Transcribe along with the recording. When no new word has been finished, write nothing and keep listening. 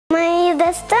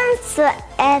Достоинство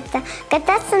 – это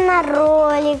кататься на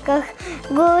роликах,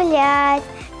 гулять,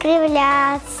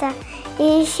 кривляться. И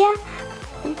еще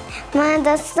мое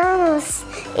достоинство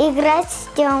 – играть с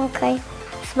Тёмкой.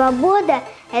 Свобода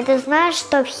 – это знаешь,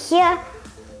 что все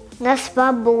на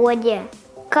свободе.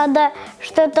 Когда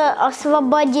что-то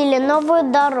освободили,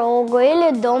 новую дорогу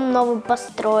или дом новый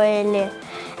построили.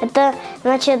 Это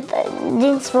значит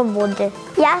День свободы.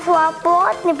 Я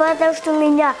свободный, потому что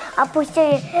меня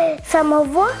опустили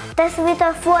самого до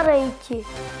светофора идти.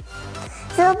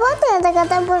 Свобода – это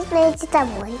когда можно идти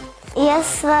домой. Я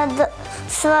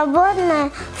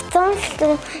свободная в том,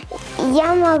 что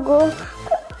я могу,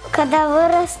 когда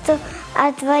вырасту,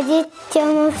 отводить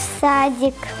Тему в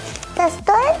садик.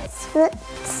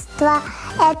 Достоинство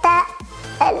 – это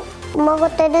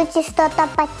могут люди что-то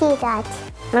потерять.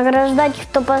 Награждать,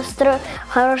 кто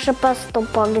хороший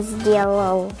поступок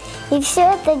сделал. И все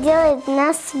это делает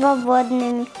нас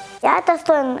свободными. Я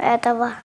достоин этого.